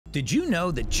Did you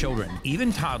know that children,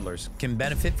 even toddlers, can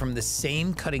benefit from the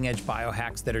same cutting-edge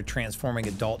biohacks that are transforming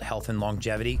adult health and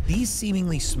longevity? These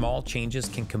seemingly small changes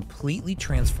can completely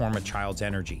transform a child's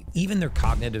energy, even their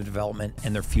cognitive development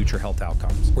and their future health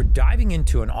outcomes. We're diving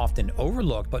into an often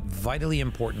overlooked but vitally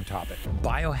important topic,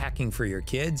 biohacking for your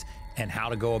kids and how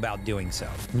to go about doing so.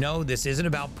 No, this isn't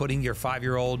about putting your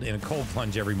 5-year-old in a cold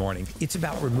plunge every morning. It's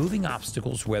about removing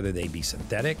obstacles, whether they be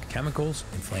synthetic, chemicals,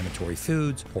 inflammatory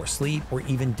foods, poor sleep, or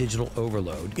even digital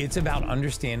overload. It's about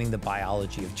understanding the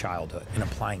biology of childhood and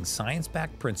applying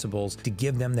science-backed principles to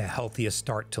give them the healthiest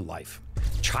start to life.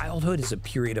 Childhood is a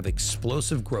period of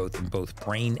explosive growth in both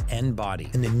brain and body,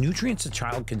 and the nutrients a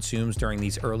child consumes during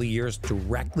these early years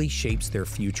directly shapes their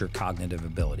future cognitive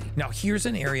ability. Now, here's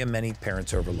an area many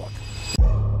parents overlook: